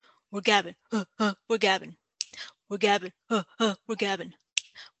We're gabbing. We're gabbing. We're gabbing. We're gabbing.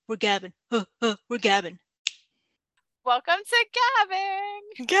 We're gabbing. We're gabbing. Welcome to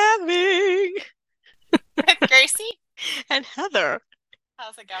Gabbing Gabbing! with Gracie. And Heather.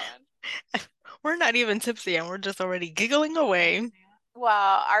 How's it going? We're not even tipsy and we're just already giggling away.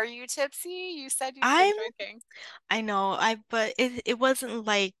 Well, are you tipsy? You said you've been I'm, drinking. I know, but it wasn't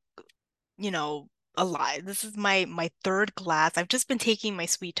like, you know, a lie. This is my third glass. I've just been taking my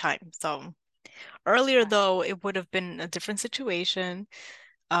sweet time. So earlier though, it would have been a different situation,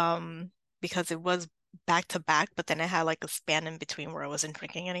 um, because it was back to back, but then I had like a span in between where I wasn't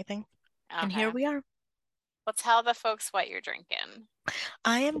drinking anything. And here Okay. we are. Well, tell the folks what you're drinking.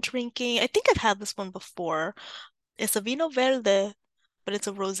 I am drinking, I think I've had this one before. It's a vino verde, but it's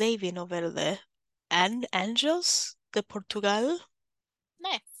a rosé vino verde. And Anjos de Portugal.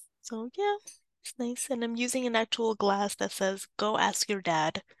 Nice. So yeah, it's nice. And I'm using an actual glass that says, Go ask your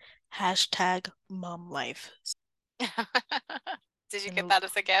dad. Hashtag mom life. Did you And get that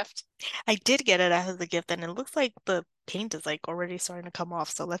as a gift? I did get it as a gift, and it looks like the paint is like already starting to come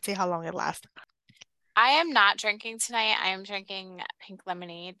off. So let's see how long it lasts. I am not drinking tonight. I am drinking pink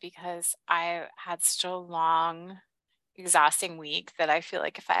lemonade because I had such a long, exhausting week that I feel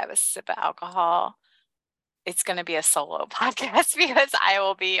like if I have a sip of alcohol, it's going to be a solo podcast because I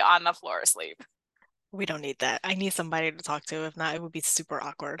will be on the floor asleep. We don't need that. I need somebody to talk to. If not, it would be super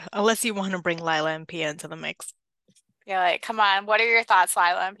awkward. Unless you want to bring Lila and Pia into the mix. You're like, come on, what are your thoughts,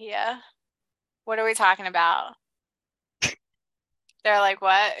 Lila and Pia? What are we talking about? They're like,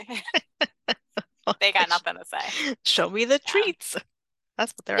 what? They got nothing to say. Show me the Yeah. treats.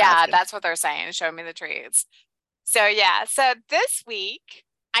 That's what they're Yeah, asking. that's what they're saying. Show me the treats. So, yeah. So this week,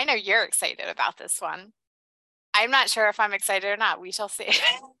 I know you're excited about this one. I'm not sure if I'm excited or not. We shall see.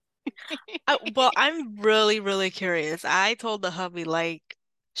 Well, I'm really, really curious. I told the hubby like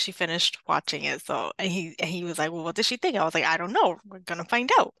she finished watching it, so and he was like, "Well, what did she think?" I was like, "I don't know. We're gonna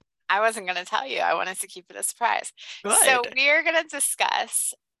find out." I wasn't going to tell you. I wanted to keep it a surprise. So, Good. we are going to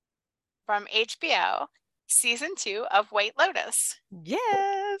discuss from HBO season 2 of White Lotus.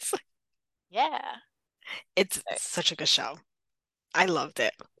 Yes. Yeah. It's such a good show. I loved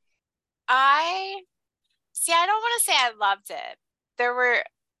it. I see. I don't want to say I loved it. There were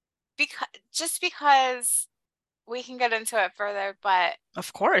because we can get into it further, but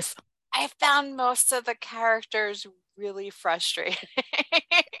Of course. I found most of the characters really frustrating.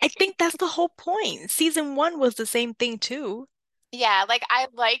 I think that's the whole point. Season one was the same thing too. Yeah, like I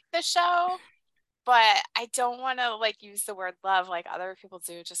like the show, but I don't want to like use the word love like other people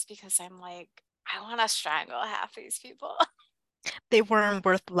do just because I'm like, I want to strangle half these people. They weren't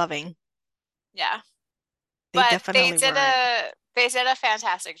worth loving. Yeah. They But definitely weren't. they did a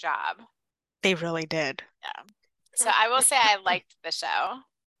fantastic job. They really did. Yeah. So I will say I liked the show.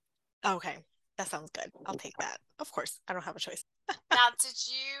 Okay, that sounds good. I'll take that. Of course, I don't have a choice. Now, did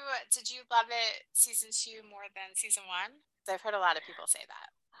you love it season 2 more than season 1? 'Cause I've heard a lot of people say that.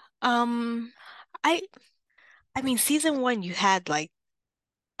 Um, I I mean, season one, you had like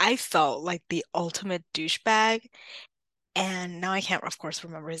I felt like the ultimate douchebag, and now I can't, of course,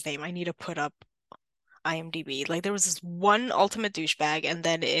 remember his name. I need to put up IMDb. Like there was this one ultimate douchebag, and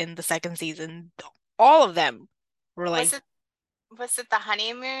then in the second season, all of them were Was like, it was it the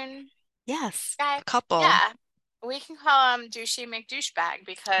honeymoon yes, guy? the couple. Yeah. We can call him Douchey McDouchebag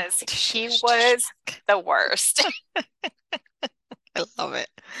because he was Douchebag. the worst. I love it.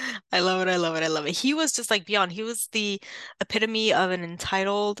 I love it. I love it. I love it. He was just like beyond. He was the epitome of an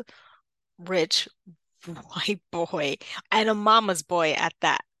entitled, rich, white boy and a mama's boy at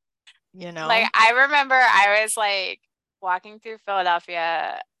that, you Like know? I remember I was like walking through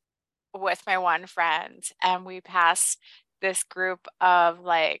Philadelphia with my one friend and we passed this group of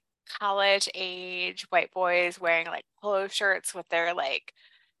like college age white boys wearing like polo shirts with their like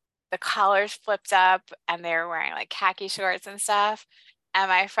the collars flipped up and they were wearing like khaki shorts and stuff. And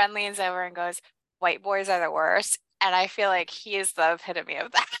my friend leans over and goes, white boys are the worst. And I feel like he is the epitome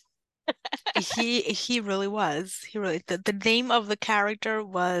of that. He really was. He really the name of the character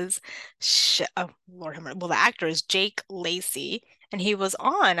was oh Lord have mercy. Well, the actor is Jake Lacey, and he was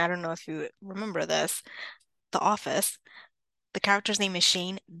on, I don't know if you remember this, The Office. The character's name is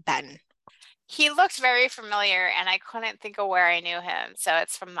Shane Benton. He looked very familiar and I couldn't think of where I knew him. So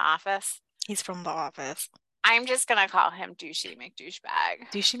it's from The Office. He's from The Office. I'm just gonna call him Douchey McDouchebag.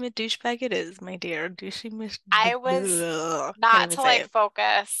 Douchey douchebag it is, my dear. Douchey Miss I was can't not even to say like it.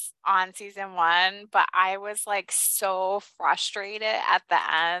 focus on season 1, but I was like so frustrated at the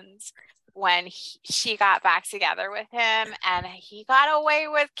end. when she got back together with him and he got away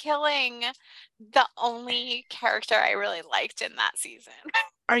with killing the only character I really liked in that season.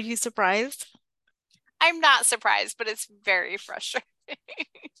 Are you surprised? I'm not surprised, but it's very frustrating.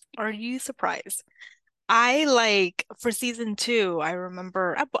 Are you surprised? I like for season two, I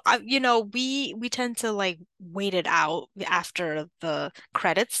remember, we tend to like wait it out after the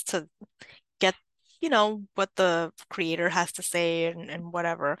credits to get, what the creator has to say and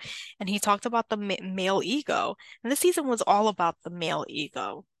whatever. And he talked about the ma male ego. And this season was all about the male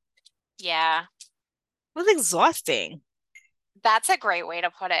ego. Yeah, It was exhausting. that's a great way to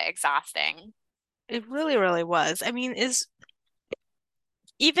put it, exhausting. It really, really was. I mean, is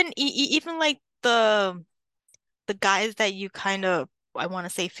even like the guys that you kind of, I want to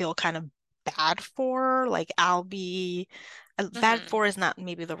say, feel kind of bad for, like Albie. Bad Hmm. for is not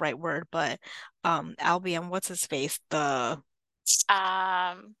maybe the right word, but Albie and what's his face? The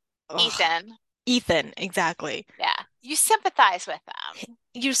Um, ugh, Ethan, Ethan, exactly. yeah, you sympathize with them.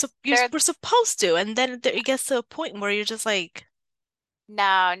 You They're were supposed to, and then it gets to a point where you're just like,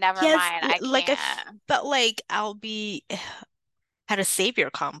 no, never yes, mind. I like I can't. felt like Albie had a savior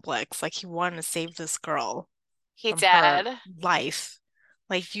complex, like he wanted to save this girl He from her did. life.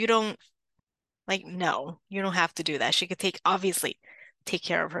 Like you don't Like, no, you don't have to do that. She could obviously take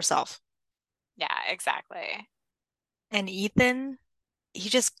care of herself. Yeah, exactly. And Ethan, he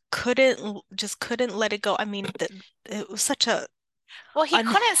just couldn't let it go. I mean, it was such a Well, he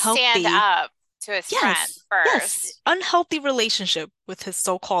couldn't stand unhealthy, up to his friend yes, first. unhealthy relationship with his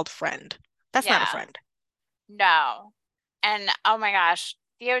so-called friend. That's not a Yeah, friend. no. And oh my gosh,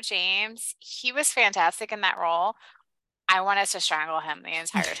 Theo James, he was fantastic in that role. I wanted to strangle him the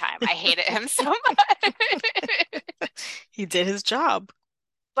entire time. I hated him so much. He did his job.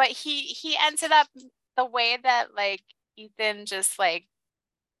 But he ended up the way that like Ethan just like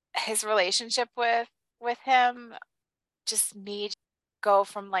his relationship with him just made go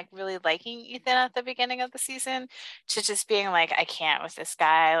from like really liking Ethan at the beginning of the season to just being like, I can't with this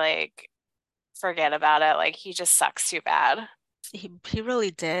guy. Like, forget about it. Like, he just sucks too bad. He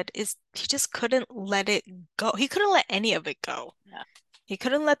really did. He just couldn't let it go. He couldn't let any of it go. Yeah. He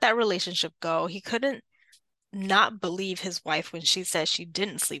couldn't let that relationship go. He couldn't not believe his wife when she said she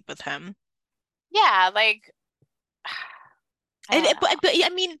didn't sleep with him. Yeah, like I And don't know. but I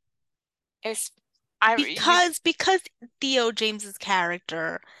mean, It's I'm you because Theo James's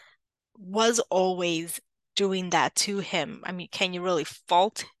character was always doing that to him. I mean, can you really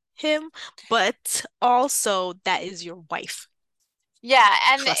fault him? But also, that is your wife. yeah,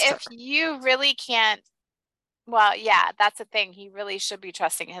 and Trust her. if you really can't well, yeah, that's the thing. He really should be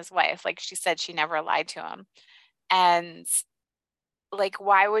trusting his wife. Like she said, she never lied to him. And like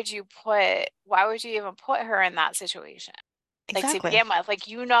why would you even put her in that situation? Like to Exactly. begin with, like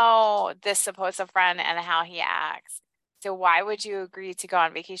you know this supposed friend and how he acts. So why would you agree to go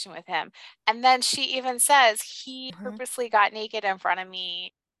on vacation with him? And then she even says he Hmm. purposely got naked in front of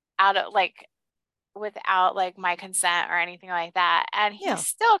me out of like without like my consent or anything like that. And he Yeah.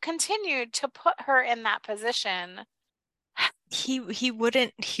 still continued to put her in that position. He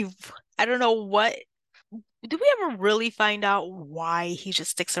wouldn't I don't know what do we ever really find out why he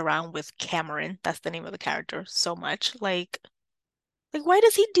just sticks around with Cameron? That's the name of the character so much. Like why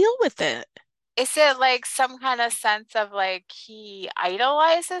does he deal with it? Is it like some kind of sense of like he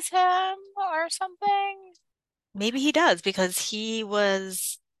idolizes him or something? Maybe he does because he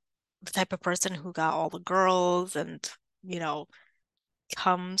was the type of person who got all the girls and, you know,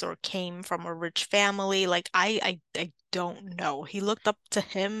 comes or came from a rich family. Like I don't know. He looked up to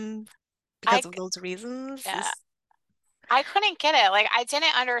him I because of those reasons. yeah, I couldn't get it. Like I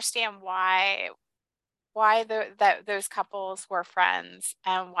didn't understand why that those couples were friends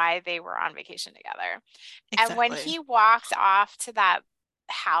and why they were on vacation together. And when Exactly. he walked off to that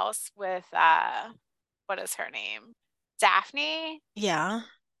house with what is her name? Daphne, Yeah.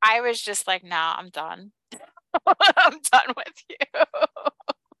 I was just like, no, I'm done. I'm done with you.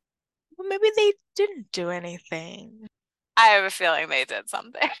 Well, maybe they didn't do anything. I have a feeling they did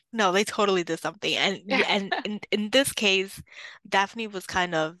something. No, they totally did something. And in this case, Daphne was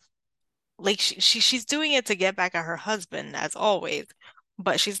kind of like she's doing it to get back at her husband as always,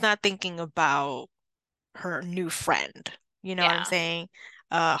 but she's not thinking about her new friend. You know what I'm Yeah. saying?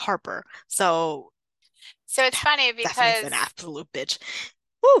 Harper. So So it's funny Daphne's an because absolute bitch.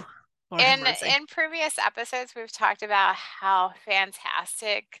 Whew, Lord have mercy. in previous episodes we've talked about how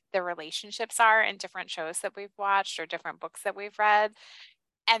fantastic the relationships are in different shows that we've watched or different books that we've read.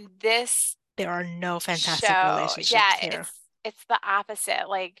 And this There are no fantastic show, yeah, relationships here. it's the opposite.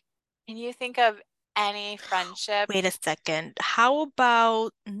 Like, can you think of any friendship? Wait a second. How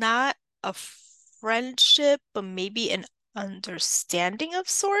about not? a friendship, but maybe an understanding of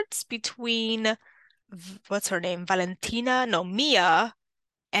sorts between what's her name? Valentina? No, Mia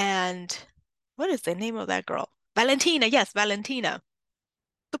and what is the name of that girl? Valentina, yes, Valentina.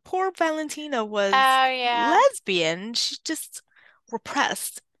 The poor Valentina was Oh yeah. lesbian. She just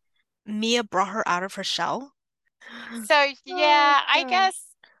repressed. Mia brought her out of her shell. So Oh yeah, I God.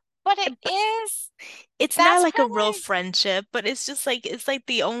 guess, but it But is. it's not That's like a kind of real like friendship, but it's just like it's like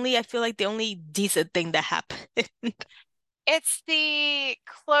the only I feel like the only decent thing that happened. it's the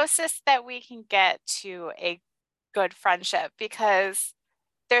closest that we can get to a good friendship because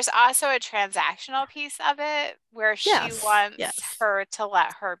there's also a transactional piece of it where she Yes, wants yes. her to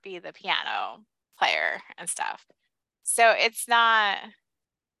let her be the piano player and stuff. So it's not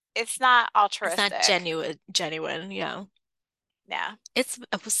It's not altruistic. genuine, yeah. Yeah. It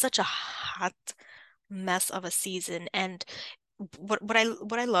was such a hot mess of a season, and what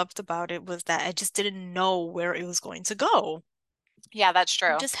I loved about it was that I just didn't know where it was going to go. Yeah, that's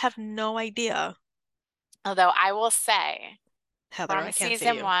You true. just have no idea. Although I will say Heather, from I can't see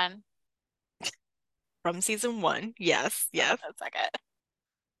season you. one, From season one, yes, hold yes. on a second.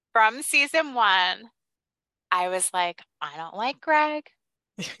 From season one, I was like, I don't like Greg.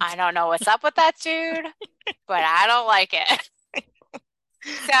 I don't know what's up with that dude, but I don't like it.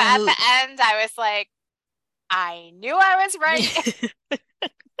 So I at the l- end, I was like, I knew I was right.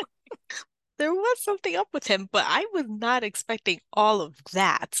 there was something up with him, but I was not expecting all of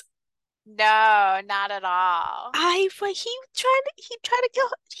that. No, not at all. But he tried to kill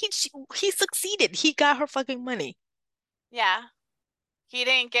her. He succeeded. He got her fucking money. Yeah. He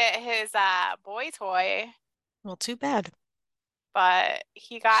didn't get his boy toy, Well, too bad. but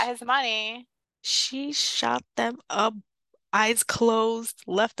he got his money. She shot them up, eyes closed,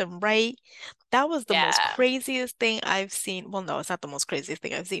 left and right. That was the most Yeah. craziest thing I've seen. Well, no, it's not the most craziest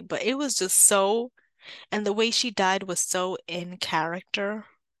thing I've seen, but it was just so, and the way she died was so in character.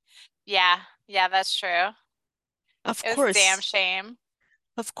 Yeah. Yeah, that's true. Of It was a damn course, shame.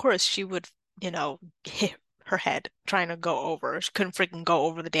 of course, she would, hit her head trying to go over. She couldn't freaking go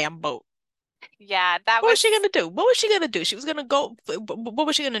over the damn boat. Yeah, that What was she was gonna do? What was she gonna do? She was gonna go. What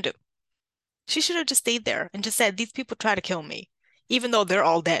was she gonna do? She should have just stayed there and just said, "These people try to kill me, even though they're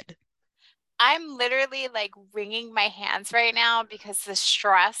all dead." I'm literally like wringing my hands right now because the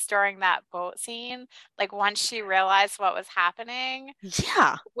stress during that boat scene, like once she realized what was happening,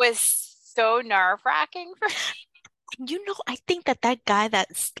 Yeah. was so nerve-wracking for me. I think that guy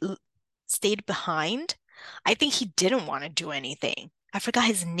that stayed behind, I think he didn't want to do anything. I forgot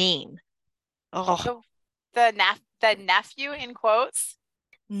his name. Oh, The the nephew in quotes.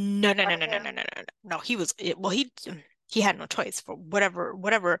 no, no, no, no, no, Or no, no, no, no. No, well, he had no choice for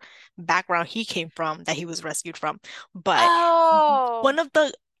whatever background he came from that he was rescued from. But oh, one of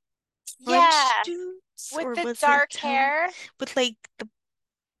the French yeah, dudes, with or the was it dark Italian, hair. with like the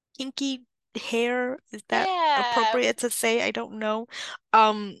kinky hair, is that Yeah, appropriate to say? I don't know.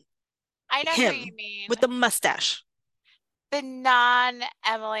 Um, I know who you him with the mean. mustache. The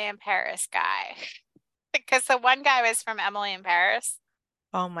non-Emily in Paris guy. Because the one guy was from Emily in Paris.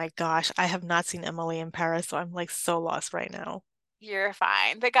 Oh my gosh, I have not seen Emily in Paris, so I'm like so lost right now. You're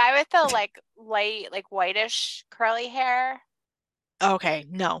fine. The guy with the like light, like whitish curly hair. Okay,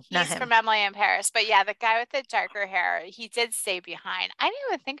 no, not He's from him. Emily in Paris. But yeah, the guy with the darker hair, he did stay behind. I didn't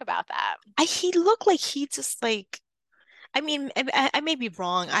even think about that. He looked like he just like I mean I may be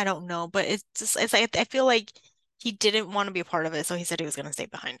wrong, I don't know, but it's like I feel like he didn't want to be a part of it, so he said he was gonna stay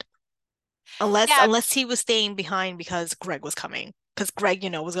behind. Unless Yeah, unless he was staying behind because Greg was coming. Because Greg,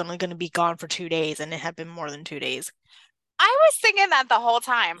 was gonna be gone for 2 days and it had been more than 2 days. I was thinking that the whole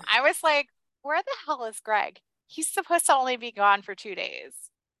time. I was like, where the hell is Greg? He's supposed to only be gone for 2 days.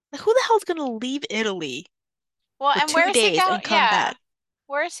 Like, who the hell's gonna leave Italy Well, for and two where is he days going? and come Yeah. back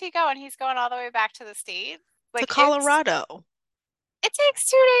Where is he going? He's going all the way back to the States. to Like Colorado? it takes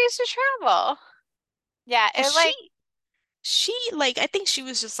 2 days to travel. Yeah, Well, it like she like I think she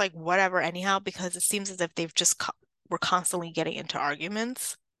was just like whatever anyhow because it seems as if they've just co were constantly getting into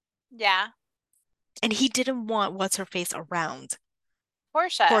arguments, yeah, and he didn't want what's her face around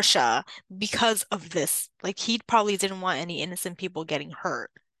Portia. Portia because of this. Like he probably didn't want any innocent people getting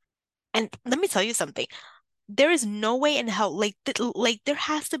hurt. And let me tell you something. There is no way in hell like there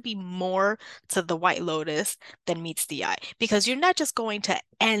has to be more to the White Lotus than meets the eye because you're not just going to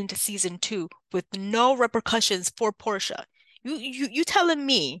end season two with no repercussions for Portia. You telling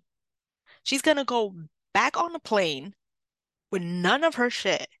me she's gonna go back on a plane with none of her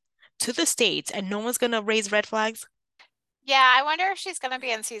shit to the States and no one's gonna raise red flags? Yeah, I wonder if she's gonna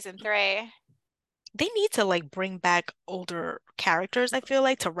be in season 3. They need to like bring back older characters, I feel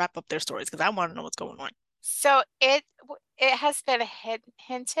like, to wrap up their stories because I want to know what's going on. So it has been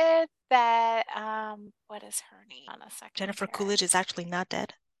hinted that what is her name? On a second Jennifer here. Coolidge is actually not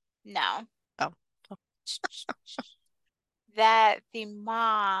dead. No. Oh. That the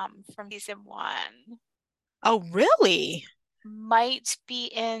mom from season 1 Oh, really? might be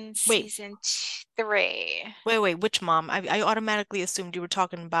in Wait, season 3. wait, which mom? I automatically assumed you were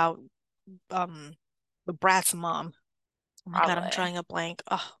talking about um the Brat's mom. Oh my God, I'm Probably. drawing a blank.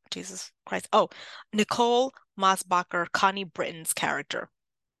 Oh, Jesus Christ. Oh, Nicole Mosbacher, Connie Britton's character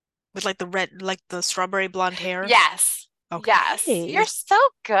with like the red, like the strawberry blonde hair. Yes. Yes. You're Okay. so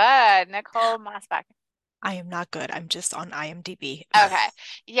good, Nicole Mosback. I am not good. I'm just on IMDb. Okay.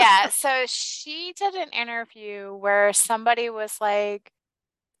 Yeah. So she did an interview where somebody was like,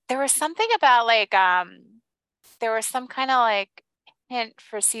 there was something about like, there was some kind of like hint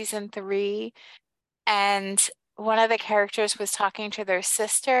for season 3, and one of the characters was talking to their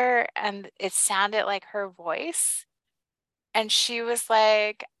sister, and it sounded like her voice. And she was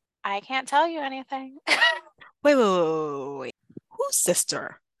like, I can't tell you anything. Wait. Whose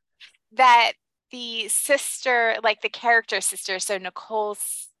sister? That the sister, like the character sister, so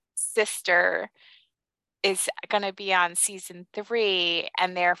Nicole's sister is going to be on season 3,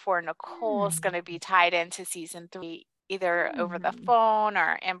 and therefore Nicole's Hmm. going to be tied into season 3 either over the Hmm. phone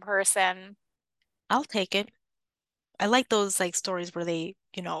or in person. I'll take it. I like those like stories where they,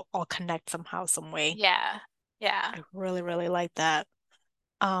 all connect somehow, some way. Yeah. Yeah. I really, really like that.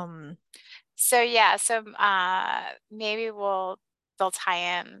 Um, So yeah, so maybe they'll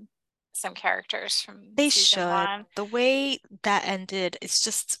tie in some characters from they season should. one. The way that ended, it's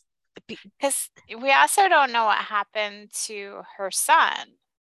just be- Because we also don't know what happened to her son.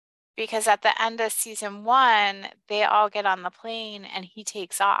 Because at the end of season 1, they all get on the plane and he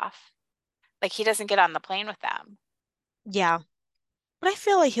takes off. Like he doesn't get on the plane with them. yeah, but I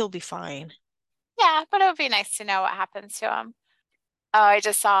feel like he'll be fine. Yeah, but it would be nice to know what happens to him. Oh, I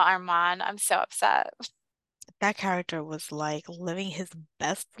just saw Armand. I'm so upset. That character was like living his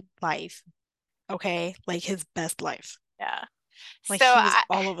best life, okay? Like his best life. Yeah. Like So he was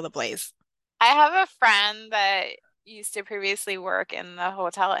all over the place. I have a friend that used to previously work in the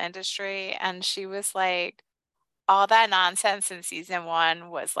hotel industry, and she was like, all that nonsense in season 1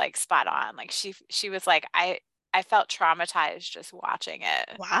 was like spot on. Like she was like, I felt traumatized just watching it.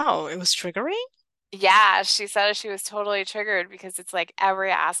 Wow, it was triggering? Yeah, she said she was totally triggered because it's like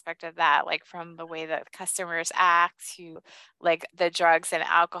every aspect of that, like from the way that customers act to like the drugs and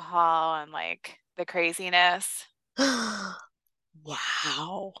alcohol and like the craziness.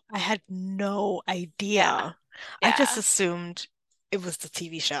 Wow. I had no Yeah. idea. I just Yeah. assumed it was the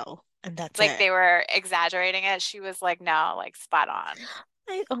TV show and that's Like it. they were exaggerating it. She was like, no, like spot on.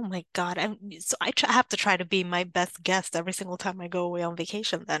 Oh my God. I have to try to be my best guest every single time I go away on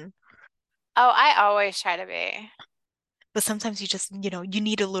vacation then. Oh, I always try to be. But sometimes you just, you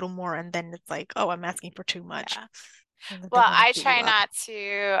need a little more and then it's like, oh, I'm asking for too much. Yeah. And then they Well, want to beat you up.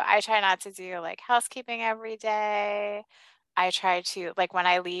 I try not to do like housekeeping every day. I try to like when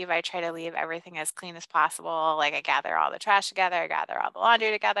I leave, I try to leave everything as clean as possible. Like I gather all the trash together, I gather all the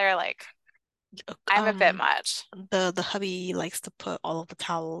laundry together. Like I'm a bit Um, much. the hubby likes to put all of the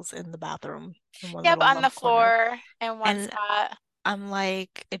towels in the bathroom in one Yep, little on the love corner. floor in one And spot. I'm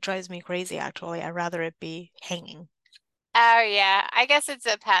like, it drives me crazy actually. I'd rather it be hanging. Oh yeah, I guess it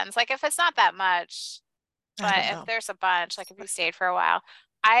depends. Like if it's not that much, I but don't if know. there's a bunch, like if you stayed for a while,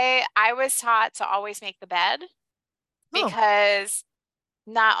 I was taught to always make the bed Oh, because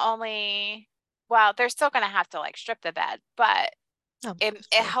not only, well, they're still gonna have to like strip the bed, but it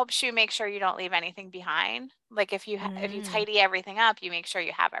sure. helps you make sure you don't leave anything behind. Like if you Mm, tidy everything up, you make sure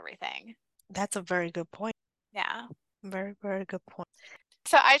you have everything. that's a very good point. Yeah. Very, very good point.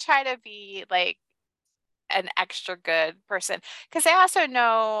 So I try to be like an extra good person because I also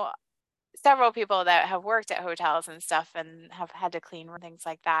know several people that have worked at hotels and stuff and have had to clean things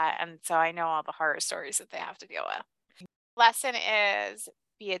like that. And so I know all the horror stories that they have to deal with. Lesson is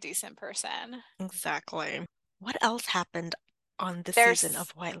be a decent person. Exactly. What else happened on this season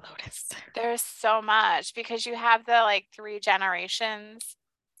of There's White Lotus? there's so much because you have the like 3 generations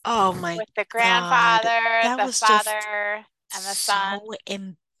Oh my with the God. grandfather, That the was just father, and the son. so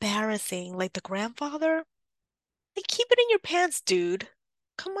embarrassing. Like the grandfather, like keep it in your pants, dude.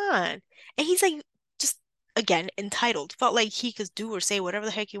 Come on. And he's like just again entitled. Felt like he could do or say whatever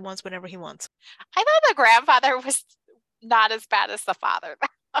the heck he wants whenever he wants. I thought the grandfather was not as bad as the father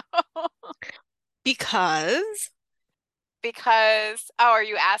though. Because Because, oh, are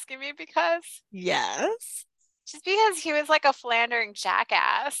you asking me because? yes. Just because he was like a philandering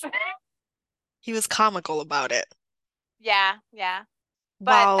jackass. He was comical about it. Yeah, yeah.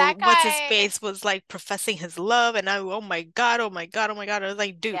 But While that what's his guy, face was like professing his love, and I, oh my God, oh my God, oh my God. I was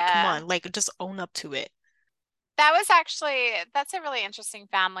like, dude, come yeah. on, like just own up to it. That was actually, that's a really interesting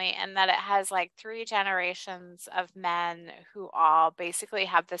family in that it has like three generations of men who all basically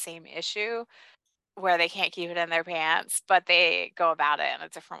have the same issue where they can't keep it in their pants, but they go about it in a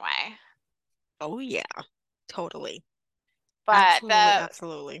different way. Oh yeah, totally. But Absolutely,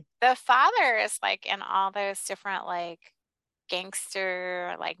 absolutely. the father is like in all those different like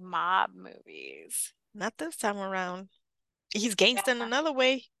gangster like mob movies. Not this time around. He's gangsta in Yeah. another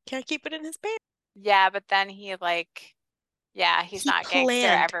way. Can't keep it in his pants. Yeah, but then he like yeah, he's He not gangster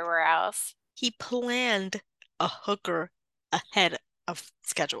planned, everywhere else. he planned a hooker ahead of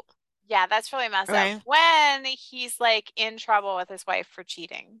schedule. Yeah, that's really messed up. Right? When he's like in trouble with his wife for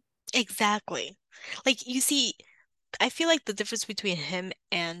cheating. Exactly. Like you see, I feel like the difference between him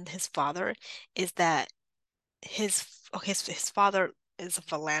and his father is that his father is a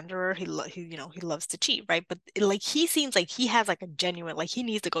philanderer. He loves to cheat, right? But like he seems like he has like a genuine like he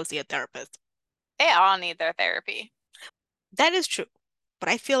needs to go see a therapist. They all need their therapy. That is true. But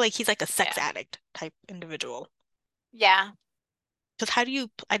I feel like he's like a sex Yeah. addict type individual. Yeah. Because how do you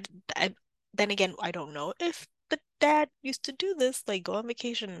I then again, I don't know if the dad used to do this, like go on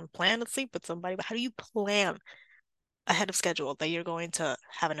vacation and plan to sleep with somebody, but how do you plan ahead of schedule that you're going to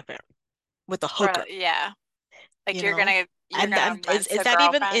have an affair with a Or hooker, yeah. Like you know? you're gonna Is rent a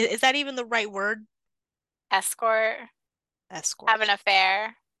girlfriend, is that even the right word? escort, have Escort. an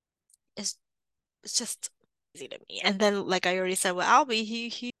affair. It's it's just easy to me. And then like I already said with Albie,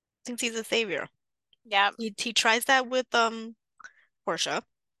 he thinks he's a savior. Yep. He tries that with Portia,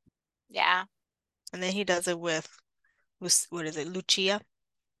 Yeah. and then he does it with what is it, Lucia?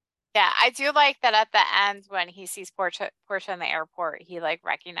 Yeah, I do like that at the end when he sees Portia in the airport, he like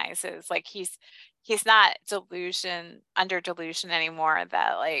recognizes like he's not under delusion anymore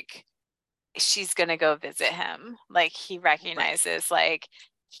that like she's gonna go visit him. Like he Right. recognizes like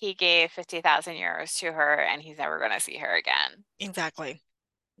he gave 50,000 euros to her and he's never gonna see her again. Exactly.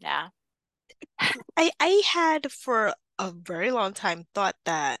 Yeah. I had for a very long time thought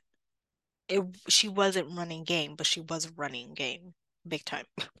that she wasn't running game, but she was running game big time.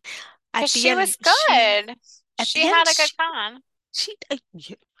 At Because the she end, was good. She had a good con. she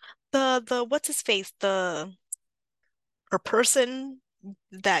the what's his face, the her person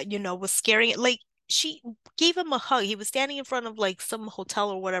that was scaring it, like she gave him a hug. He was standing in front of like some hotel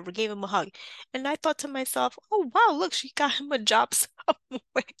or whatever, gave him a hug. And I thought to myself, oh wow, look, she got him a job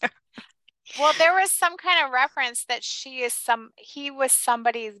somewhere. Well, there was some kind of reference that he was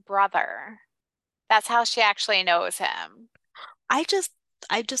somebody's brother. That's how she actually knows him. I just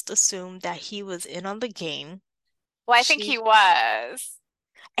I just assumed that he was in on the game. Well, I think he She was.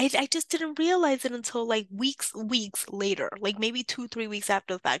 I just didn't realize it until like weeks later, like maybe 2, 3 weeks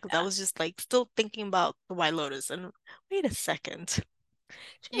after the fact, because I Yeah. was just like still thinking about the White Lotus. And wait a second,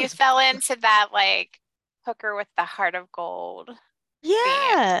 she You was fell into that like hooker with the heart of gold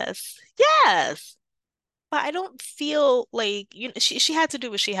theme. yes, yes. But I don't feel like she had to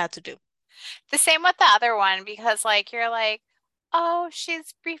do what she had to do. The same with the other one because like you're like, oh,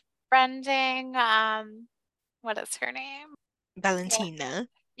 she's befriending what is her name? Yeah. Valentina,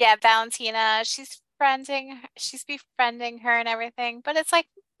 Yeah, Valentina. She's befriending her and everything. But it's like,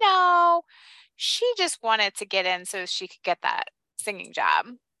 no, she just wanted to get in so she could get that singing job.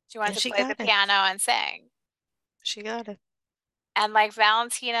 She wanted and to she play the got it. piano and sing. She got it. And like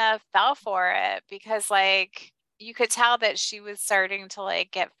Valentina fell for it because like you could tell that she was starting to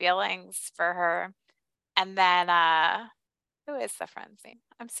like get feelings for her. And then who is the friend's name?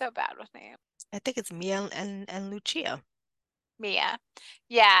 I'm so bad with names. I think it's Mia and Lucia. Mia.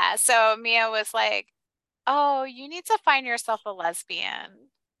 Yeah, so Mia was like, "Oh, you need to find yourself a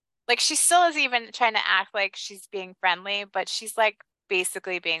lesbian." Like she still is even trying to act like she's being friendly, but she's like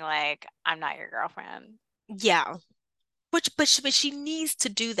basically being like, "I'm not your girlfriend." Yeah, but she needs to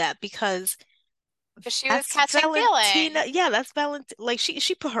do that because But she was that's catching Valentina. feelings. Yeah, that's Valentina. Like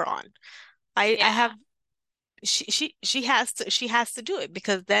she put her on. I Yeah. have she has to do it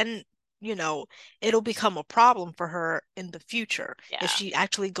because then it'll become a problem for her in the future if Yeah. she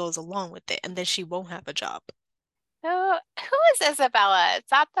actually goes along with it, and then she won't have a job. Who is Isabella? Is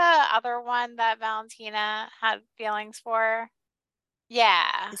that the other one that Valentina had feelings for?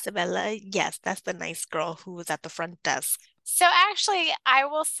 Yeah. Isabella, yes, that's the nice girl who was at the front desk. So actually, I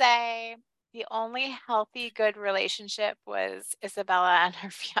will say the only healthy, good relationship was Isabella and her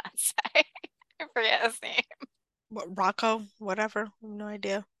fiance. I forget his name. What, Rocco, whatever, no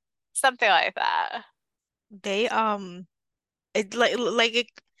idea. Something like that. They it like it.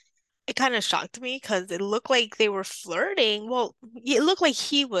 it kind of shocked me because it looked like they were flirting. Well, it looked like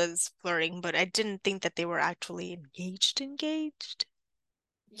he was flirting, but I didn't think that they were actually engaged.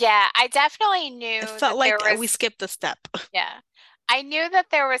 Yeah, I definitely It knew felt that there like we was, skipped a step. yeah, I knew that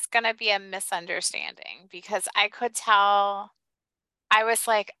there was going to be a misunderstanding because I could tell. I was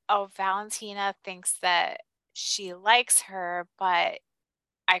like, oh, Valentina thinks that she likes her, but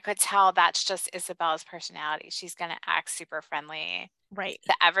I could tell that's just Isabella's personality. She's going to act super friendly Right.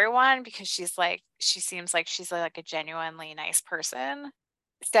 to everyone because she seems like she's like a genuinely nice person.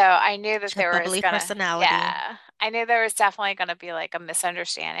 So I knew that She had there was bubbly gonna, personality. yeah, I knew there was definitely gonna be like a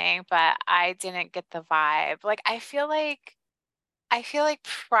misunderstanding, but I didn't get the vibe. Like I feel like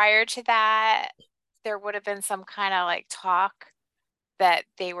prior to that, there would have been some kind of like talk that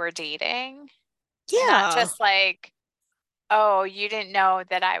they were dating, not Yeah. just like, oh, you didn't know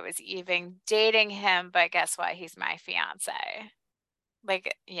that I was even dating him, but guess what? He's my fiance.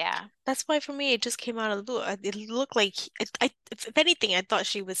 Like, yeah. That's why for me it just came out of the blue. It looked like if anything, I thought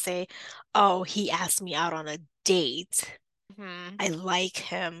she would say, "Oh, he asked me out on a date. Hmm. I like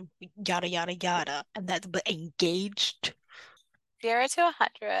him, yada yada yada." And that, but engaged? 0 to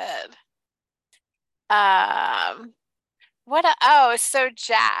 100. Um, oh, so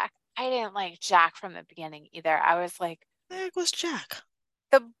Jack. I didn't like Jack from the beginning either. I was like There goes Jack.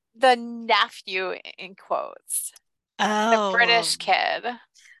 the nephew in quotes, the Oh, British kid.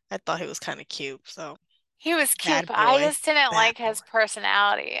 I thought he was kind of cute. So He was cute, bad but I boy, just didn't bad like boy. his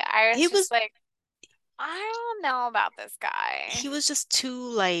personality. I was He just was like, I don't know about this he guy. was just too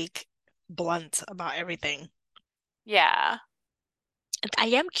like blunt about everything. Yeah. And I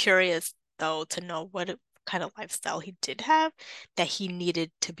am curious though to know what kind of lifestyle he did have that he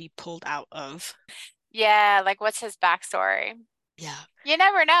needed to be pulled out of. Yeah, like what's his backstory? Yeah. You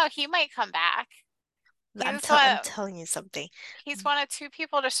never know. He might come back. He was I'm one telling you something. he's one of two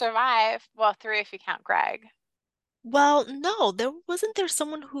people to survive. Well, three if you count Greg. Well, no, there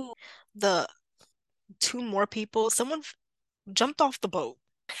someone who the two more people, jumped off the boat.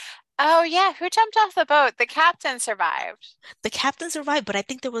 Oh yeah, who jumped off the boat? The captain survived. The captain survived, but I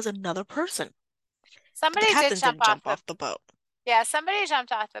think there was another person. But the Somebody did captain jump didn't off jump the off the boat. Yeah, somebody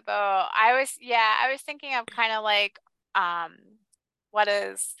jumped off the boat. I was thinking of kind of like um what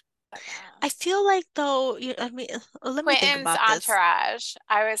is like I feel like though, I mean, let me think Quentin's about this. entourage.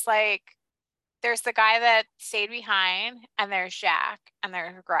 I was like there's the guy that stayed behind and there's Jack and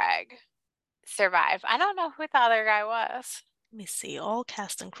there's Greg survive. I don't know who the other guy was. Let me see, all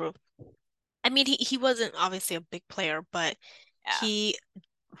cast and crew. I mean, he wasn't obviously a big player, but Yeah. he,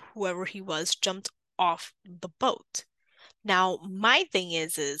 whoever he was, jumped off the boat. Now, my thing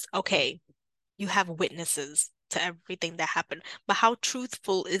is okay, you have witnesses to everything that happened, but how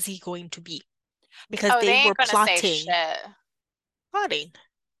truthful is he going to be? Because Oh, they they were ain't gonna say shit. plotting.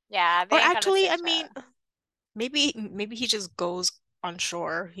 Yeah, they Or ain't gonna actually, say I shit. mean, maybe he just goes on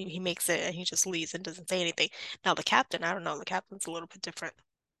shore. He makes it and he just leaves and doesn't say anything. Now the captain, I don't know, the captain's a little bit different.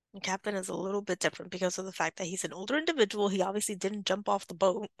 The captain is a little bit different because of the fact that he's an older individual. He obviously didn't jump off the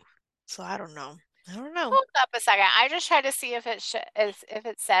boat. So I don't know. I don't know. Hold up a second. I just tried to see if it is if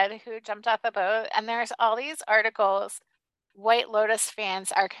it said who jumped off the boat, and there's all these articles. White Lotus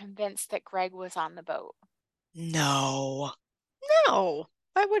fans are convinced that Greg was on the boat. No. No.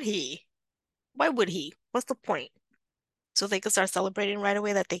 Why would he? Why would he? What's the point? So they could start celebrating right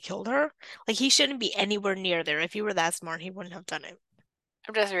away that they killed her? Like he shouldn't be anywhere near there. If he were that smart, he wouldn't have done it.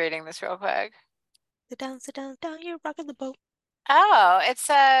 I'm just reading this real quick. Sit down, down. You're rocking the boat. Oh, it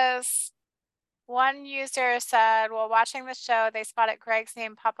says one user said, while watching the show, they spotted Greg's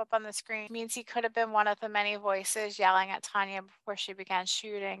name pop up on the screen. It means he could have been one of the many voices yelling at Tanya before she began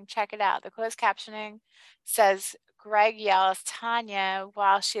shooting. Check it out. The closed captioning says Greg yells Tanya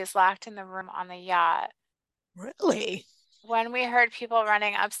while she is locked in the room on the yacht. Really? When we heard people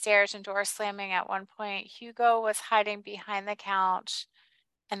running upstairs and doors slamming at one point, Hugo was hiding behind the couch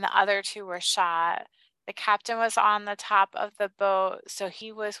and the other two were shot. The captain was on the top of the boat, so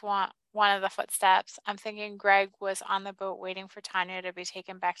he was one of the footsteps. I'm thinking Greg was on the boat waiting for Tanya to be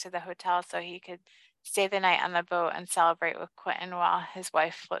taken back to the hotel so he could stay the night on the boat and celebrate with Quentin while his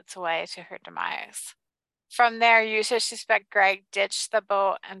wife floats away to her demise. From there, users suspect Greg ditched the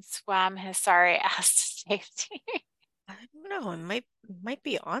boat and swam his sorry ass to safety. I don't know. It might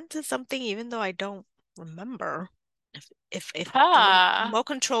be onto something, even though I don't remember. If the Huh. remote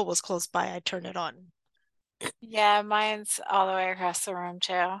control was close by, I'd turn it on. Yeah, mine's all the way across the room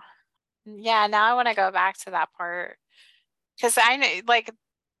too. Yeah, now I want to go back to that part because I know, like,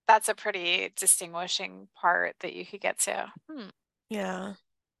 that's a pretty distinguishing part that you could get to. Hmm, Yeah.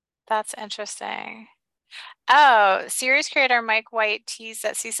 that's interesting. Oh, series creator Mike White teased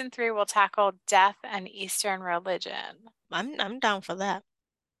that season 3 will tackle death and Eastern religion. I'm down for that.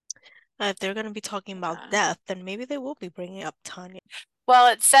 If they're going to be talking about Yeah. death, then maybe they will be bringing up Tanya. Well,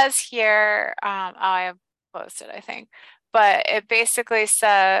 it says here, I have closed it, I think, but it basically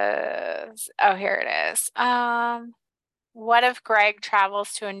says, oh, here it is. What if Greg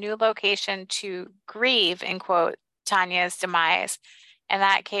travels to a new location to grieve, in quote, Tanya's demise? In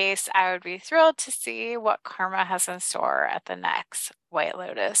that case, I would be thrilled to see what karma has in store at the next White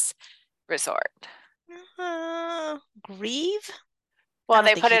Lotus resort. Grieve? I Well, don't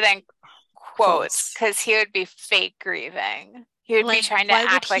they think put it he's in quotes quotes. because he would be fake grieving. He would be Like, trying to why would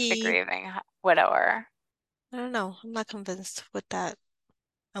act like the he? grieving widower. I don't know. I'm not convinced with that.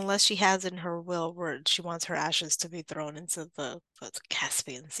 Unless she has in her will where she wants her ashes to be thrown into the what's it,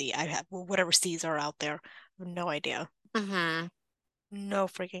 Caspian Sea. I have well, whatever seas are out there. I have no idea. Hmm. No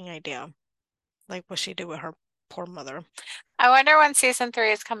freaking idea. Like what she did with her poor mother. I wonder when season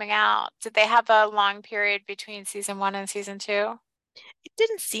 3 is coming out. Did they have a long period between season 1 and season 2? It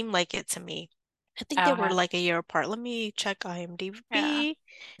didn't seem like it to me. I think they were Okay. like a year apart. Let me check Yeah. IMDb,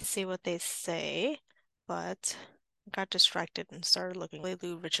 see what they say. But I got distracted and started looking at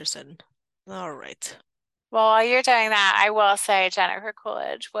Lou Richardson. All right. Well, while you're doing that, I will say Jennifer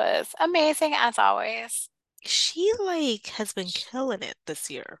Coolidge was amazing as always. She like has been killing it this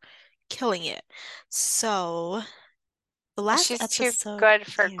year. Killing it. So the last She's too episode good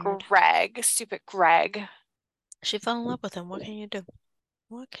for aired. Greg, stupid Greg. She fell in love with him. What can you do?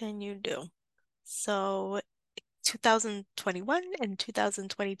 What can you do? So 2021 and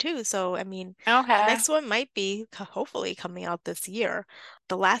 2022. So, I mean, the Okay. next one might be hopefully coming out this year.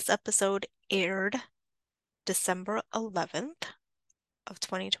 The last episode aired December 11th of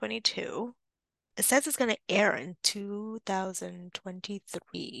 2022. It says it's going to air in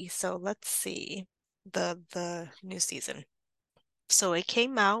 2023. So let's see the new season. So it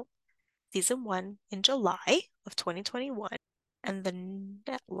came out season one in July of 2021, and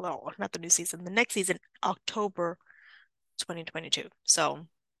well, not the new season, the next season, October 2022. So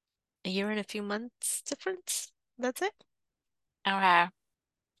a year and a few months difference. That's it. Okay.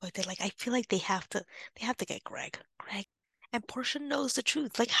 But they like, I feel like they have to get Greg. And Portia knows the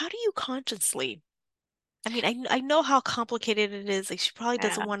truth. Like, how do you consciously? I mean, I know how complicated it is. Like, she probably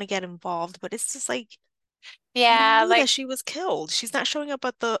doesn't Yeah. want to get involved, but it's just like you Yeah, knew like that she was killed. She's not showing up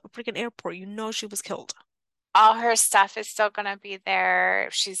at the freaking airport. You know she was killed. all her stuff is still gonna be there.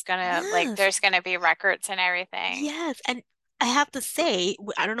 She's gonna like Yes, there's gonna be records and everything. yes. And I have to say,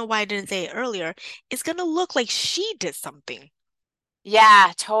 I don't know why I didn't say it earlier. It's gonna look like she did something.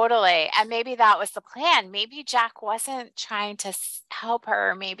 Yeah, totally. And maybe that was the plan. Maybe Jack wasn't trying to help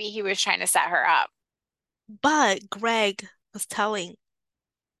her. Maybe he was trying to set her up. But Greg was telling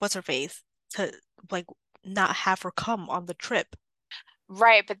what's her face to like not have her come on the trip.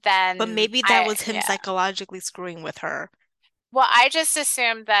 Right, but But then maybe that was him yeah. psychologically screwing with her. Well, I just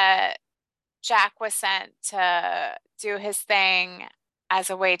assumed that Jack was sent to do his thing as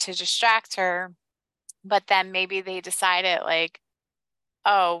a way to distract her, but then maybe they decided like,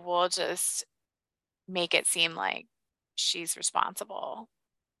 oh, we'll just make it seem like she's responsible.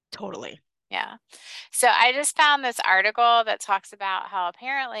 Totally. Yeah. So I just found this article that talks about how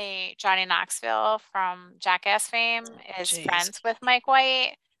apparently Johnny Knoxville from Jackass fame is Jeez. friends with Mike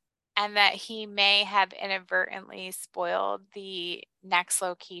White and that he may have inadvertently spoiled the next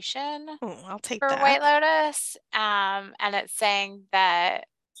location Oh, I'll take for that. White Lotus. And it's saying that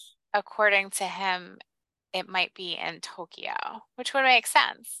according to him, it might be in Tokyo, which would make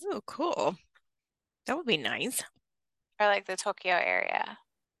sense, Oh, cool. That would be nice. or like the Tokyo area.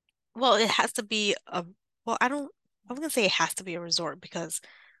 Well, it has to be a, well, I was gonna say it has to be a resort because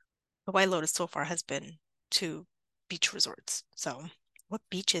the White Lotus so far has been to beach resorts. So, what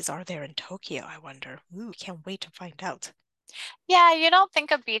beaches are there in Tokyo, I wonder? Ooh, can't wait to find out. Yeah, you don't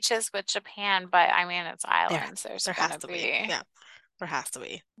think of beaches with Japan, but I mean, it's There, islands. There's there has gonna to be. be. Yeah, there has to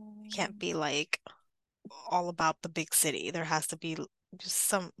be. It can't Mm. be like all about the big city. There has to be just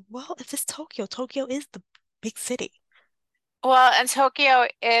some, well, if it's Tokyo, Tokyo is the big city. Well, and Tokyo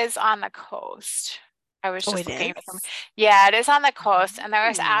is on the coast. I was Oh, just it looking at some. is? Yeah, it is on the coast, and there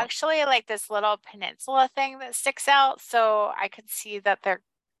was Ooh, actually like this little peninsula thing that sticks out, so I could see that there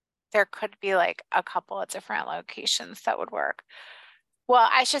could be like a couple of different locations that would work. Well,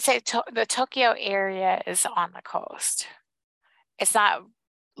 I should say to the Tokyo area is on the coast. It's not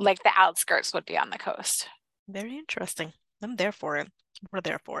like the outskirts would be on the coast. very interesting. I'm there for it. We're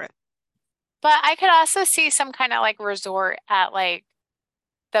there for it. But I could also see some kind of like resort at like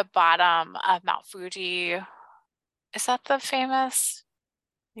the bottom of Mount Fuji. Is that the famous?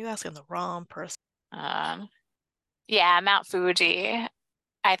 You asking the wrong person. Um, yeah, Mount Fuji,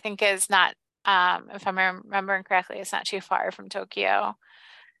 I think is not, if I'm remembering correctly, it's not too far from Tokyo.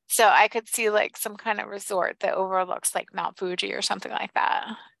 So I could see like some kind of resort that overlooks like Mount Fuji or something like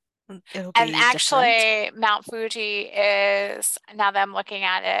that. It'll And be different. actually, Mount Fuji is, now that I'm looking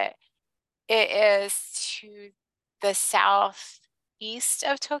at it, it is to the southeast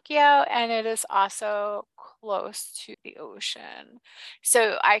of Tokyo, and it is also close to the ocean.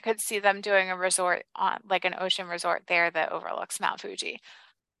 So I could see them doing a resort on like an ocean resort there that overlooks Mount Fuji.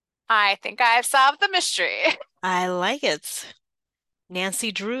 I think I've solved the mystery. I like it.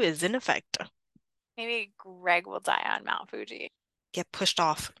 Nancy Drew is in effect. Maybe Greg will die on Mount Fuji. Get pushed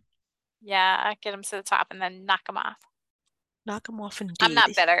off. Yeah, get him to the top and then knock him off. Knock him off I'm indeed.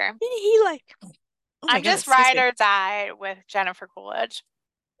 not bitter. He like, oh my I'm goodness, just excuse ride me. or die with Jennifer Coolidge.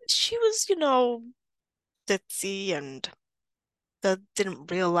 She was, ditzy and that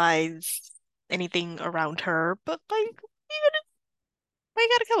didn't realize anything around her, but like, why you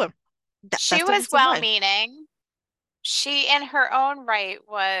gotta kill her? She That's the was reason why. well-meaning. She, in her own right,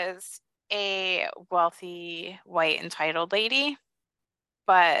 was a wealthy, white, entitled lady,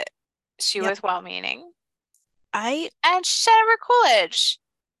 but she Yep. was well-meaning. I And Jennifer Coolidge,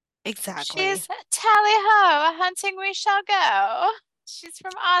 exactly. she's tally-ho, hunting we shall go. She's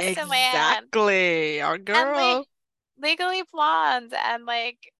from Austin land Exactly. Our and girl. legally blonde and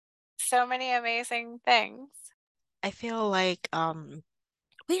like so many amazing things. I feel like,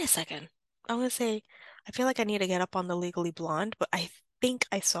 wait a second. I want to say, I feel like I need to get up on the Legally Blonde, but I think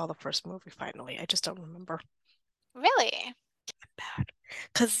I saw the first movie finally. I just don't remember. Really? Bad.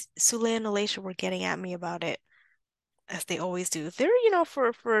 Because Sule and Alicia were getting at me about it, as they always do. They're,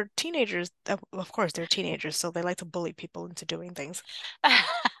 for teenagers, of course, they're teenagers, so they like to bully people into doing things.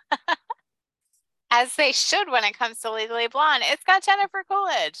 As they should when it comes to Legally Blonde. It's got Jennifer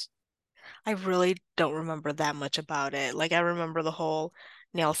Coolidge. I really don't remember that much about it. Like, I remember the whole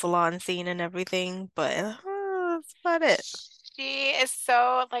nail salon scene and everything, but that's about it. She is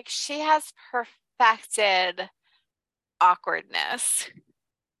so like she has perfected awkwardness.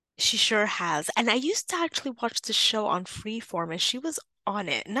 She sure has. And I used to actually watch the show on Freeform, and she was on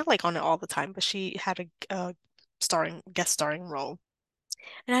it. Not like on it all the time, but she had a guest starring role.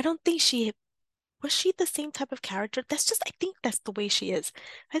 And I don't think was she the same type of character? I think that's the way she is.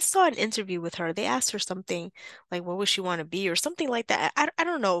 I saw an interview with her. They asked her something like, what would she want to be or something like that. I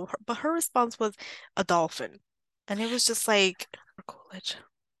don't know, but her response was a dolphin. And it was just like, Coolidge.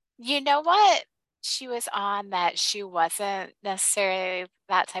 You know what? She was on that she wasn't necessarily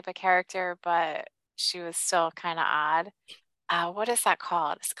that type of character, but she was still kind of odd. What is that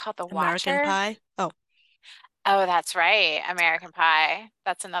called? It's called The American Watcher. Pie. Oh, Oh, that's right. American Pie.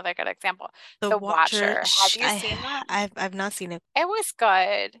 That's another good example. The The Watcher. Watcher. Have you seen that? I've not seen it. It was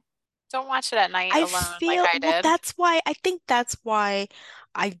good. Don't watch it at night I alone like feel, I well, did. I think that's why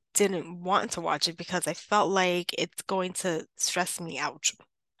I didn't want to watch it because I felt like it's going to stress me out.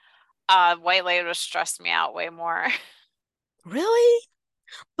 White Lotus stressed me out way more. Really?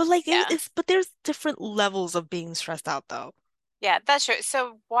 But like Yeah. but there's different levels of being stressed out though. Yeah, that's true.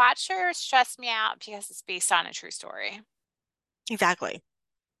 So Watcher stressed me out because it's based on a true story. Exactly.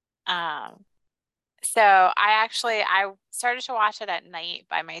 Um, so I started to watch it at night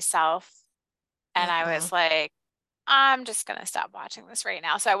by myself, and I Mm-mm. was like, I'm just gonna stop watching this right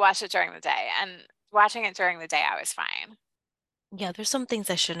now. So I watched it during the day, and watching it during the day, I was fine. Yeah, there's some things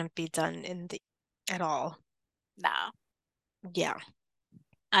that shouldn't be done in the at all. No. Yeah.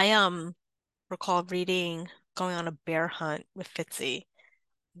 I recall going on a bear hunt with Fitzy,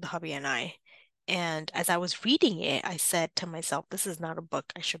 the hubby and I. And as I was reading it, I said to myself, this is not a book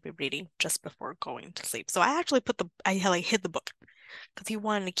I should be reading just before going to sleep. So I actually I like hid the book because he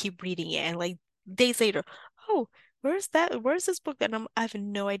wanted to keep reading it. And like days later, oh, where's that? Where's this book? And I have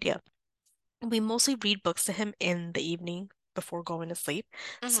no idea. We mostly read books to him in the evening before going to sleep.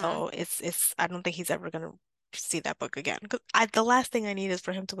 Hmm. So I don't think he's ever gonna see that book again. Because the last thing I need is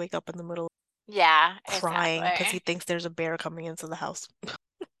for him to wake up in the middle Yeah, crying because he exactly. thinks there's a bear coming into the house.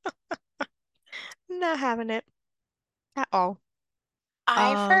 Not having it at all.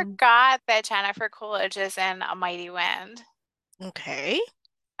 I Um, forgot that Jennifer Coolidge is in A Mighty Wind. okay.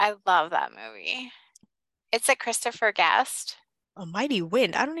 I love that movie. It's a Christopher Guest. A Mighty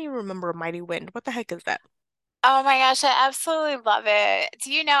Wind. I don't even remember A Mighty Wind. What the heck is that? Oh my gosh, I absolutely love it.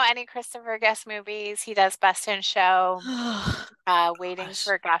 Do you know any Christopher Guest movies? He does Best in Show, Oh, Waiting gosh.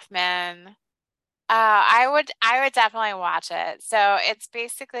 for Guffman. I would definitely watch it. So it's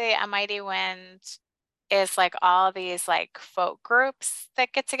basically A Mighty Wind is like all these like folk groups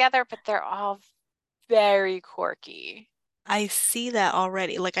that get together, but they're all very quirky. I see that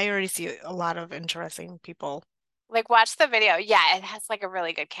already. Like I already see a lot of interesting people. Like watch the video. Yeah, it has like a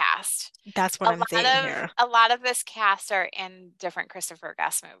really good cast. That's what I'm seeing here. A lot of this cast are in different Christopher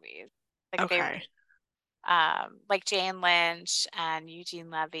Guest movies. Like they Okay. like Jane Lynch and Eugene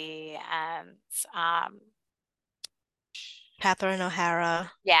Levy and um Catherine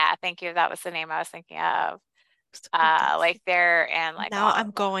O'Hara. yeah, thank you. That was the name I was thinking of. Christopher Guest. Like they're in like Now all I'm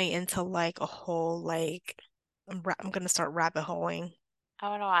of them. going into like a whole like I'm gonna start rabbit holing I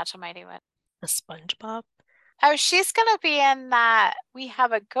want to watch a Mighty Wind. the SpongeBob. Oh, she's gonna be in that We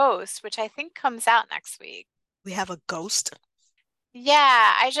Have a Ghost, which I think comes out next week. We have a ghost.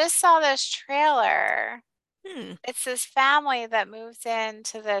 Yeah, I just saw this trailer. Hmm. It's this family that moves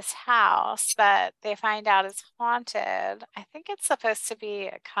into this house that they find out is haunted. I think it's supposed to be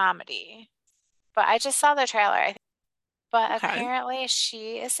a comedy, but I just saw the trailer. But Okay. apparently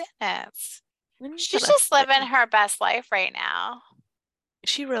she is in it. She's just living Interesting. her best life right now.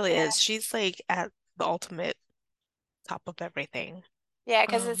 She really Yeah. is. She's like at the ultimate top of everything. Yeah,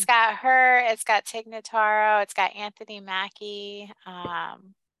 because it's Um, got her, it's got Tig Notaro, it's got Anthony Mackie,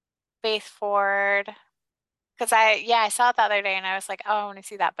 Faith Ford. Because I saw it the other day and I was like, oh, I want to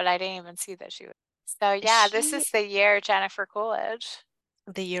see that, but I didn't even see that she was. So yeah, this she is the year Jennifer Coolidge.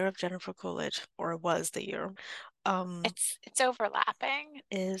 the year of Jennifer Coolidge, or it was the year, um, It's overlapping.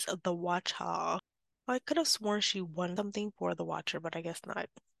 is The Watcher. I could have sworn she won something for The Watcher, but I guess not.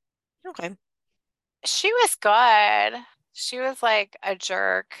 Okay. She was good. She was like a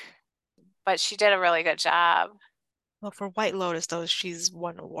jerk, but she did a really good job. Well, for White Lotus, though, she's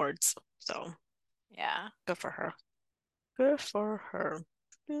won awards, so Yeah. good for her. Good for her.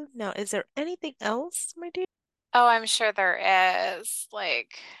 Now, is there anything else, my dear? Oh, I'm sure there is.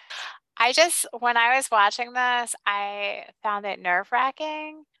 Like, when I was watching this, I found it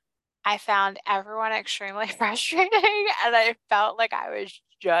nerve-wracking. I found everyone extremely frustrating, and I felt like I was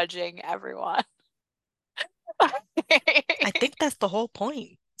judging everyone. I think that's the whole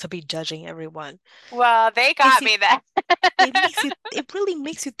point, to be judging everyone. Well, they Makes got you, me there. it really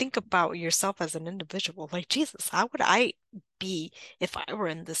makes you think about yourself as an individual. Like, Jesus, how would I be if I were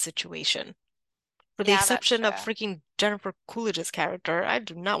in this situation? For the Yeah, that's exception of true. freaking Jennifer Coolidge's character, I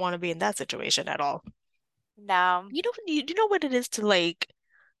do not want to be in that situation at all. No. You know what it is to like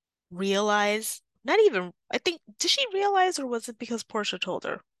realize, not even, I think, did she realize or was it because Portia told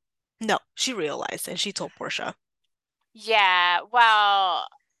her? No, she realized and she told Portia. Yeah, well,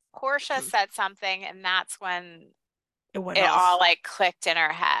 Portia Mm, said something, and that's when it went it all off. like clicked in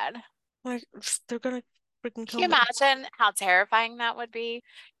her head. Like, they're gonna freaking Can kill you me. imagine how terrifying that would be?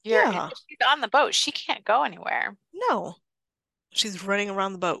 Yeah, She's on the boat. She can't go anywhere. no. She's running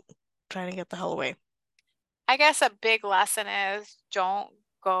around the boat trying to get the hell away I guess a big lesson is don't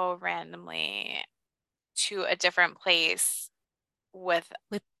go randomly to a different place with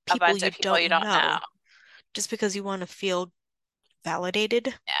with a people bunch you of people don't you don't know. know just because you want to feel validated.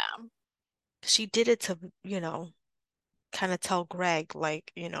 Yeah. She did it to, kind of tell Greg,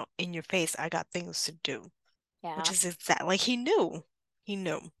 like, in your face, I got things to do, which Yeah. is exact. Like he knew. He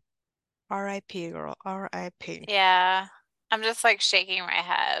knew. R.I.P. girl. R.I.P. Yeah. I'm just like shaking my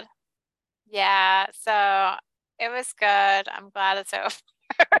head. Yeah, so it was good. I'm glad it's over.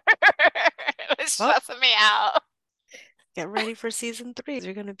 It was Well, stressing me out. get ready for season three.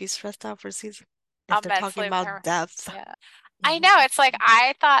 You're gonna be stressed out for season if I'll they're talking mentally about prepare. deaths. Yeah. I know. It's like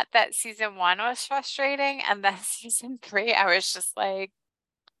I thought that season one was frustrating, and then season three, I was just like,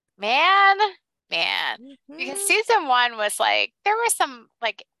 man, man. Because Mhm. season one was like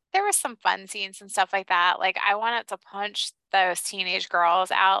there were some fun scenes and stuff like that. Like I wanted to punch those teenage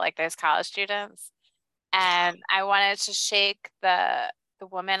girls out, like those college students. Yeah. And I wanted to shake the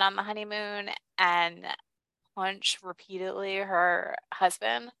woman on the honeymoon and punch repeatedly her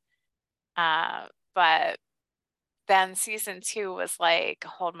husband. Uh, but then season two was like,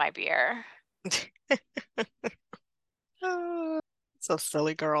 hold my beer. Oh, so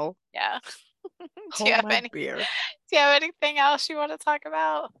silly girl. Yeah. Do you Hold have my any beer. do you have anything else you want to talk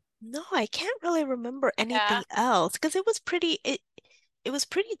about? No, I can't really remember Yeah. anything else because it was pretty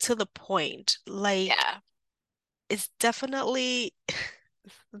to the point. Like Yeah. it's definitely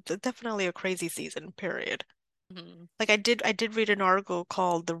definitely a crazy season, period. Mhm. Like I did read an article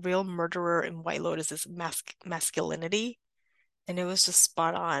called The Real Murderer in White Lotus is Masculinity, and it was just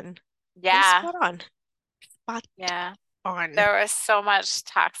spot on. It was Yeah. spot on. Spot Yeah. on. There was so much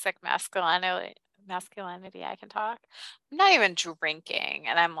toxic masculinity I can talk. I'm not even drinking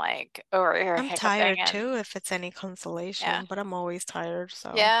and I'm like over here I'm hiccuping tired and too, if it's any yeah. consolation, but I'm always tired,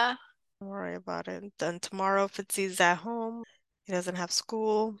 so Yeah. don't worry about it. Then tomorrow, Fitzy's at home. He doesn't have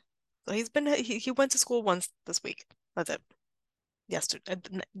school. So he went to school once this week. That's it. Yesterday.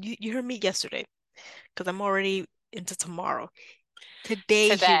 You heard me yesterday because I'm already into tomorrow. Today he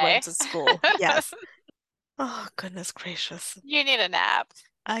went today. to school. Yes. Oh, goodness gracious. You need a nap.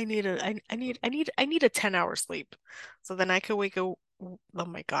 I need a 10-hour sleep. So then I can oh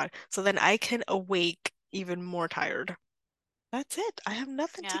my God. So then I can awake even more tired. That's it. I have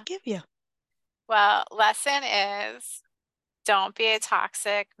nothing to Yeah. give you. Well, lesson is don't be a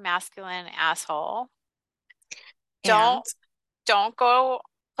toxic masculine asshole. Don't And don't go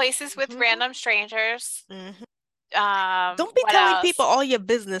places with mhm, random strangers. mhm. Don't be What telling people else? all your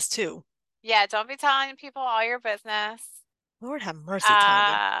business too. Yeah, don't be telling people all your business. Lord have mercy,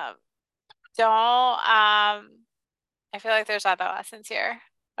 Tanya. Um, don't I feel like there's other lessons here.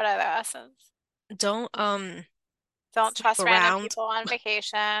 What other lessons? Don't Don't sleep trust random around. people on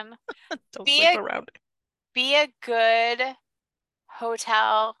vacation. Don't Be sleep a around. be a good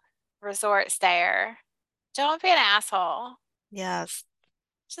hotel resort stayer. Don't be an asshole. Yes.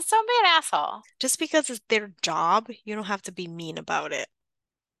 Just don't be an asshole. Just because it's their job, you don't have to be mean about it.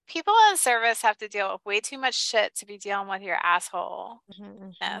 People in service have to deal with way too much shit to be dealing with your assholeness.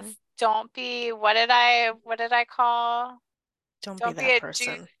 Mhm, mhm. Don't be what did I call? Don't be Don't be that a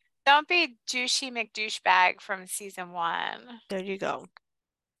person. don't be douchey McDouchebag from season one. There you go.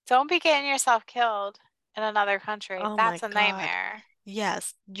 Don't be getting yourself killed in another country. Oh my That's a God. nightmare.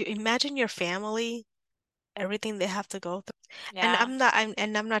 Yes. You imagine your family, everything they have to go through. And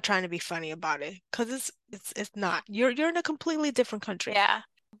Yeah. I'm not trying to be funny about it because it's not. You're in a completely different country. Yeah.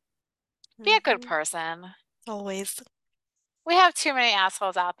 Be a good Hmm. person. Always. We have too many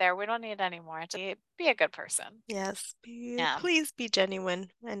assholes out there. We don't need any more. Just be a good person. Yes. Yeah. Please be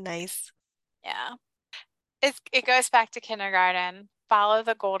genuine and nice. Yeah. It goes back to kindergarten. Follow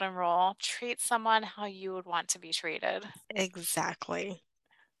the golden rule. Treat someone how you would want to be treated. Exactly.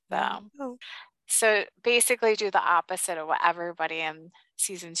 There you So, go. so basically do the opposite of what everybody in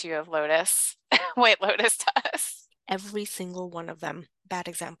season two of Lotus, White Lotus does. Every single one of them. Bad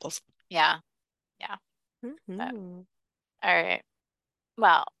examples. Yeah. Yeah. But, Hmm. all right.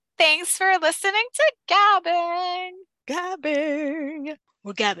 Well, thanks for listening to Gabbing. Gabbing.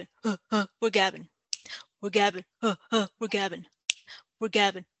 We're gabbing. We're gabbing. We're gabbing. We're gabbing. We're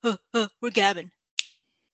gabbing. We're gabbing.